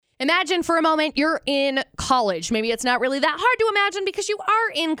Imagine for a moment you're in college. Maybe it's not really that hard to imagine because you are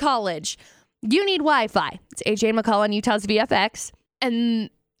in college. You need Wi-Fi. It's Ajay and McCall on Utah's VFX.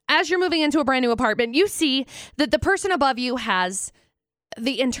 And as you're moving into a brand new apartment, you see that the person above you has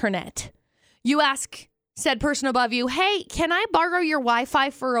the internet. You ask said person above you, hey, can I borrow your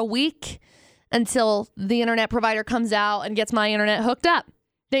Wi-Fi for a week until the internet provider comes out and gets my internet hooked up?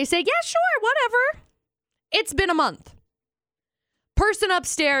 They say, yeah, sure, whatever. It's been a month. Person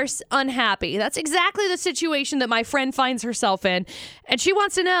upstairs, unhappy. That's exactly the situation that my friend finds herself in. And she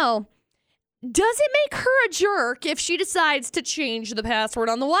wants to know, does it make her a jerk if she decides to change the password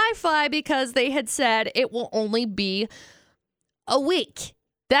on the Wi-Fi because they had said it will only be a week?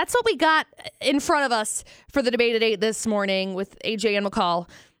 That's what we got in front of us for the debate at 8 this morning with Ajay and McCall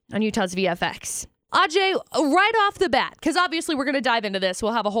on Utah's VFX. Ajay, right off the bat, because obviously we're going to dive into this.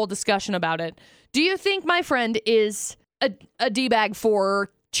 We'll have a whole discussion about it. Do you think my friend is a D-bag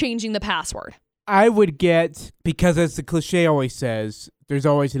for changing the password? I would get, because as the cliche always says, there's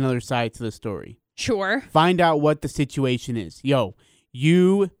always another side to the story. Sure. Find out what the situation is. Yo,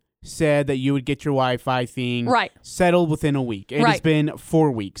 you said that you would get your Wi-Fi thing settled within a week. It has been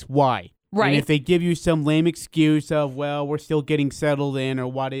 4 weeks. Why? Right. And if they give you some lame excuse of, well, we're still getting settled in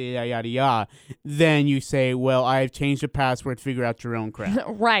or yada, yada, yada, then you say, well, I've changed the password, figure out your own crap.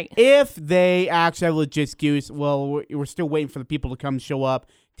 Right. If they actually have a legit excuse, well, we're still waiting for the people to come show up,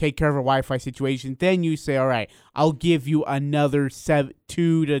 take care of our Wi-Fi situation, then you say, all right, I'll give you another 2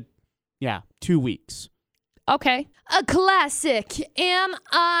 weeks. Okay. A classic am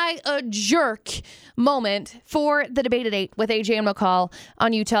I a jerk moment for the debate at 8 with Ajay and McCall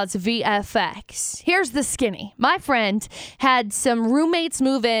on Utah's VFX. Here's the skinny. My friend had some roommates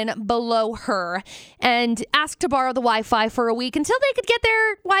move in below her and asked to borrow the Wi-Fi for a week until they could get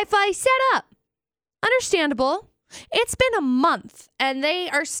their Wi-Fi set up. Understandable. It's been a month and they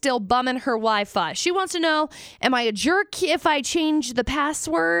are still bumming her Wi-Fi. She wants to know, am I a jerk if I change the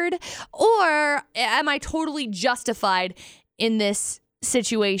password, or am I totally justified in this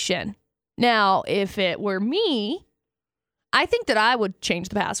situation? Now, if it were me, I think that I would change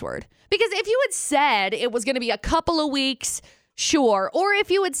the password, because if you had said it was going to be a couple of weeks, sure. Or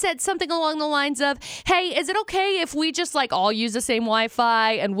if you had said something along the lines of, hey, is it okay if we just all use the same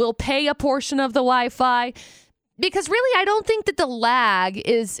Wi-Fi and we'll pay a portion of the Wi-Fi? Because really, I don't think that the lag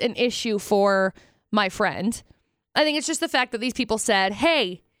is an issue for my friend. I think it's just the fact that these people said,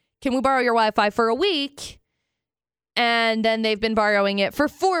 hey, can we borrow your Wi-Fi for a week? And then they've been borrowing it for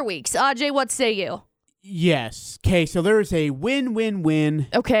 4 weeks. Ajay, what say you? Yes. Okay, so there's a win-win-win.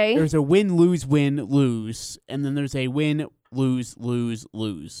 Okay. There's a win-lose-win-lose. And then there's a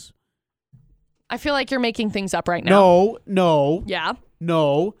win-lose-lose-lose. I feel like you're making things up right now. No. Yeah.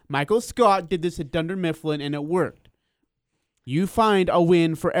 No, Michael Scott did this at Dunder Mifflin, and it worked. You find a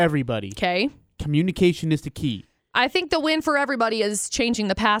win for everybody. Okay. Communication is the key. I think the win for everybody is changing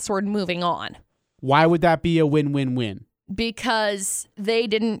the password and moving on. Why would that be a win-win-win? Because they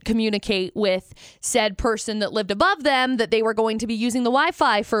didn't communicate with said person that lived above them that they were going to be using the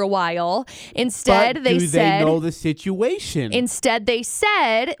Wi-Fi for a while. Instead, they said... they know the situation? Instead, they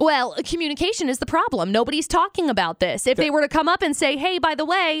said, well, communication is the problem. Nobody's talking about this. If they were to come up and say, hey, by the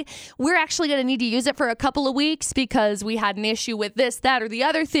way, we're actually going to need to use it for a couple of weeks because we had an issue with this, that, or the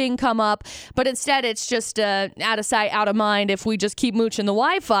other thing come up. But instead, it's just out of sight, out of mind. If we just keep mooching the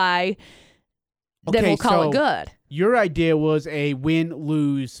Wi-Fi, then we'll call it good. Your idea was a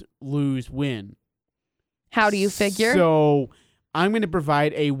win-lose-lose-win. How do you figure? So I'm going to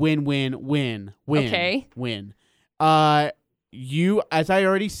provide a win-win-win-win. Okay. Win. You, as I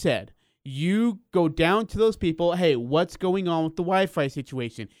already said, you go down to those people. Hey, what's going on with the Wi-Fi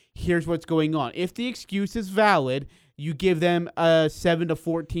situation? Here's what's going on. If the excuse is valid, you give them a 7 to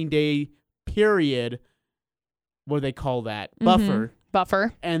 14 day period. What do they call that? Buffer.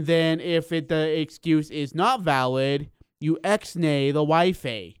 And then if the excuse is not valid, you ex-nay the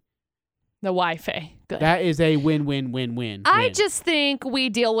Wi-Fi. The Wi-Fi. Good. That is a win-win-win-win. I just think we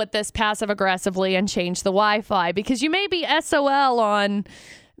deal with this passive-aggressively and change the Wi-Fi, because you may be SOL on,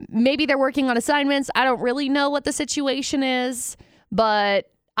 maybe they're working on assignments. I don't really know what the situation is,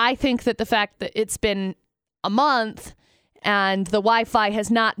 but I think that the fact that it's been a month and the Wi-Fi has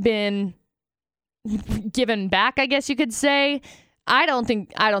not been given back, I guess you could say, I don't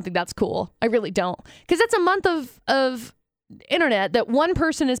think that's cool. I really don't. Because that's a month of internet that one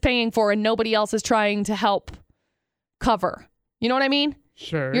person is paying for and nobody else is trying to help cover. You know what I mean?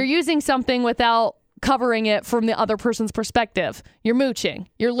 Sure. You're using something without covering it from the other person's perspective. You're mooching.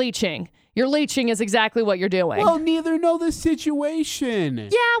 You're leeching. You're leeching is exactly what you're doing. Well, neither know the situation.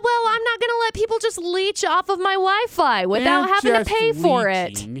 Yeah, well, I'm not going to let people just leech off of my Wi-Fi without having to pay for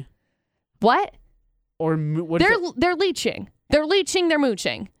it. What? Or they're leeching. They're leeching, they're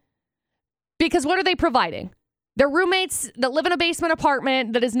mooching. Because what are they providing? They're roommates that live in a basement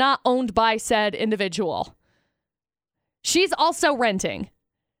apartment that is not owned by said individual. She's also renting.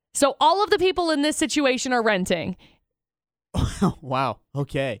 So all of the people in this situation are renting. Wow.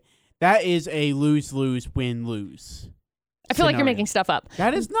 Okay. That is a lose-lose, win-lose. I feel like you're making stuff up.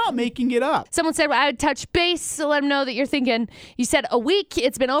 That is not making it up. Someone said, I would touch base to let them know that you're thinking, you said a week,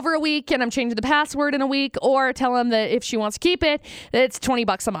 it's been over a week, and I'm changing the password in a week, or tell them that if she wants to keep it, that it's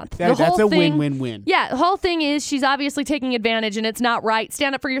 $20 a month. That's a win-win-win. Yeah, the whole thing is she's obviously taking advantage, and it's not right.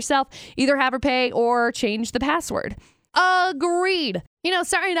 Stand up for yourself. Either have her pay or change the password. Agreed. You know,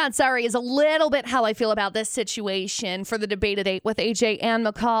 sorry not sorry is a little bit how I feel about this situation for the debate at 8 with Ajay and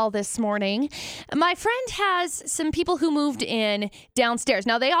McCall this morning. My friend has some people who moved in downstairs.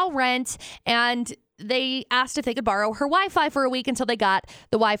 Now, they all rent, and they asked if they could borrow her Wi-Fi for a week until they got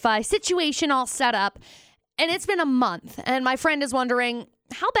the Wi-Fi situation all set up. And it's been a month, and my friend is wondering,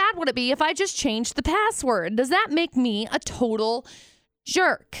 how bad would it be if I just changed the password? Does that make me a total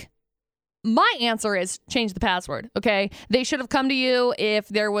jerk? My answer is change the password, okay? They should have come to you if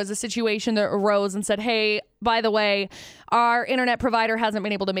there was a situation that arose and said, hey, by the way, our internet provider hasn't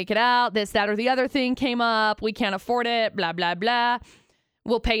been able to make it out. This, that, or the other thing came up. We can't afford it, blah, blah, blah.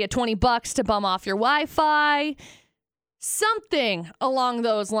 We'll pay you $20 to bum off your Wi-Fi. Something along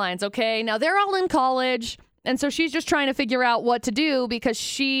those lines, okay? Now, they're all in college, and so she's just trying to figure out what to do because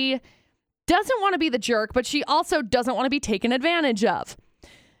she doesn't want to be the jerk, but she also doesn't want to be taken advantage of.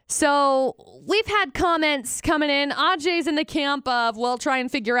 So we've had comments coming in. Ajay's in the camp of, well, try and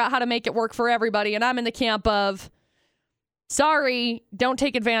figure out how to make it work for everybody. And I'm in the camp of, sorry, don't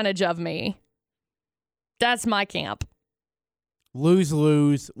take advantage of me. That's my camp. Lose,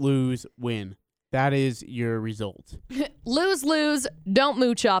 lose, lose, win. That is your result. Lose, lose, don't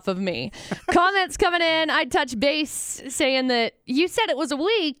mooch off of me. Comments coming in. I'd touch base saying that you said it was a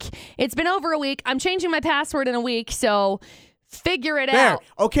week. It's been over a week. I'm changing my password in a week, so figure it out.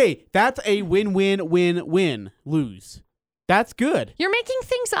 Okay, that's a win-win-win-win. Lose. That's good. You're making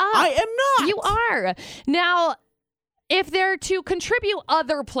things up. I am not. You are. Now, if they're to contribute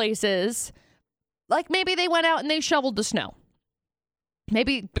other places, like maybe they went out and they shoveled the snow.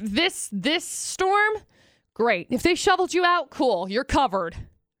 Maybe this storm, great. If they shoveled you out, cool. You're covered.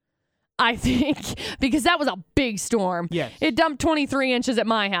 I think, because that was a big storm. Yes. It dumped 23 inches at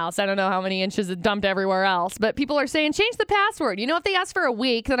my house. I don't know how many inches it dumped everywhere else, but people are saying, change the password. You know, if they ask for a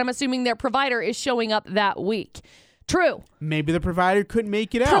week, then I'm assuming their provider is showing up that week. True. Maybe the provider couldn't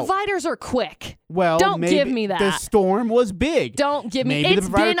make it out. Providers are quick. Well, don't give me that. The storm was big. Don't give me. Maybe the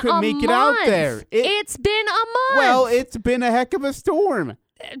provider couldn't make it out there. It's been a month. Well, it's been a heck of a storm.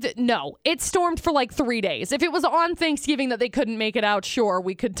 No, it stormed for like 3 days. If it was on Thanksgiving that they couldn't make it out, sure,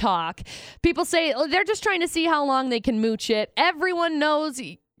 we could talk. People say they're just trying to see how long they can mooch it. Everyone knows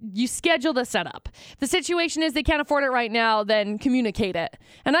you schedule the setup. If the situation is they can't afford it right now, then communicate it.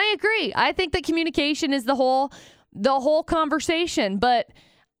 And I agree. I think that communication is the whole conversation. But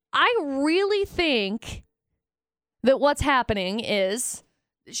I really think that what's happening is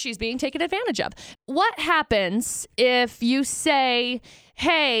she's being taken advantage of. What happens if you say,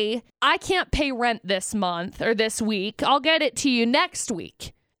 hey, I can't pay rent this month or this week. I'll get it to you next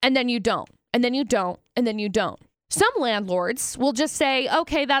week. And then you don't. And then you don't. And then you don't. Some landlords will just say,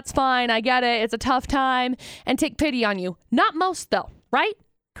 okay, that's fine. I get it. It's a tough time and take pity on you. Not most, though, right?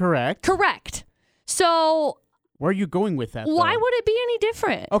 Correct. So where are you going with that, why though? would it be any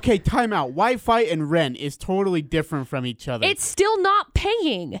different? Okay, time out. Wi-Fi and rent is totally different from each other. It's still not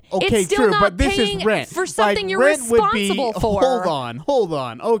paying. Okay, it's still true, not but this paying is rent. for something you're rent responsible would be, for. Hold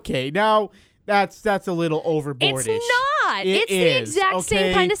on. Okay, now that's a little overboardish. It's not. It's the is, exact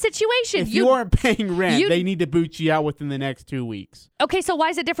same kind of situation. If you aren't paying rent, they need to boot you out within the next 2 weeks. Okay, so why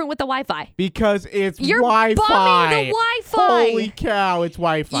is it different with the Wi-Fi? Because it's You're Wi-Fi. bumming the Wi-Fi. Holy cow, it's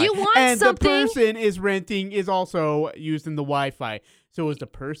Wi-Fi. You want and something. And the person is renting is also using the Wi-Fi. So is the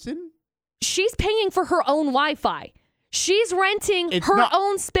person? She's paying for her own Wi-Fi. She's renting her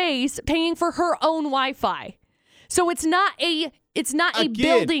own space, paying for her own Wi-Fi. So it's not a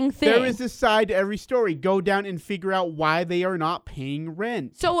building thing. There is a side to every story. Go down and figure out why they are not paying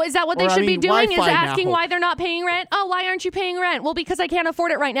rent. So is that what they should be doing? Wi-Fi is asking now. Why they're not paying rent? Oh, why aren't you paying rent? Well, because I can't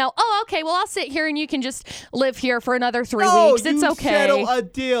afford it right now. Oh, okay. Well, I'll sit here and you can just live here for another 3 weeks. It's okay. Settle a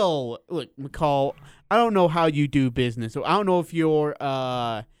deal. Look, McCall, I don't know how you do business. So I don't know if you're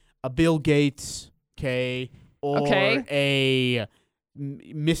a Bill Gates, okay, or a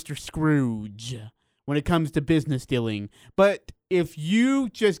Mr. Scrooge when it comes to business dealing. But if you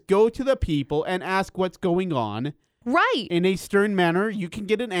just go to the people and ask what's going on, right, in a stern manner, you can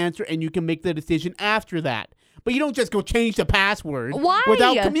get an answer and you can make the decision after that. But you don't just go change the password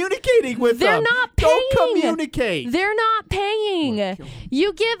without communicating with them. They're not paying. Don't communicate. They're not paying.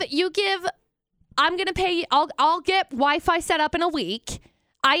 You give. I'm gonna pay. I'll get Wi-Fi set up in a week.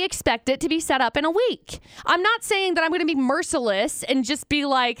 I expect it to be set up in a week. I'm not saying that I'm going to be merciless and just be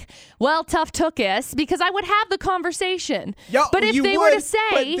like, well, tough took us, because I would have the conversation. Yeah, but if they were to say...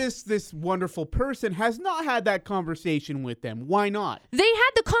 But this wonderful person has not had that conversation with them. Why not? They had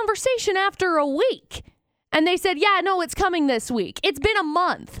the conversation after a week. And they said, yeah, no, it's coming this week. It's been a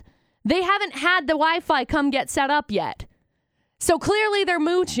month. They haven't had the Wi-Fi come get set up yet. So clearly they're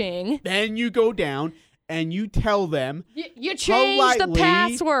mooching. Then you go down... and you tell them, you change the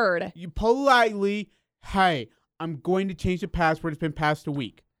password. You politely, hey, I'm going to change the password. It's been past a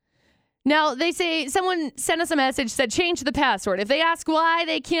week. Now, they say, someone sent us a message, said change the password. If they ask why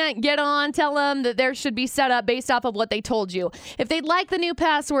they can't get on, tell them that there should be set up based off of what they told you. If they'd like the new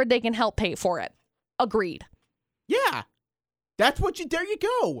password, they can help pay for it. Agreed. Yeah. That's what there you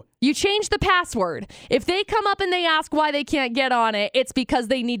go. You change the password. If they come up and they ask why they can't get on it, it's because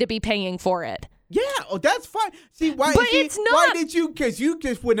they need to be paying for it. Yeah, that's fine. See, why? But it's not. Why did you? Because you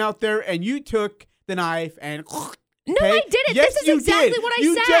just went out there and you took the knife and. No, I didn't. Yes, this is exactly what I said.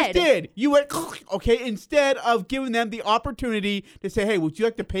 You just did. You went, okay, instead of giving them the opportunity to say, hey, would you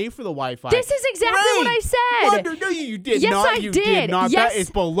like to pay for the Wi-Fi? This is exactly what I said. No, you did yes, not. I You did not. Yes. That is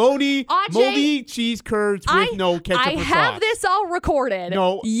bologna, Ajay, moldy cheese curds with no ketchup or sauce. I have this all recorded.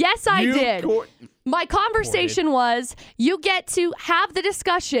 No. Yes, I did. My conversation was, you get to have the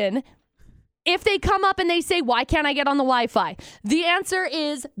discussion. If they come up and they say, why can't I get on the Wi-Fi? The answer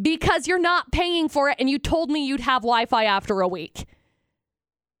is because you're not paying for it and you told me you'd have Wi-Fi after a week.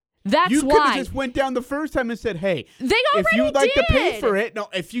 That's why. You could have just went down the first time and said, hey, they already if you'd like did. to pay for it, no,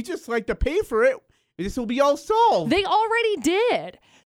 if you just like to pay for it, this will be all solved. They already did.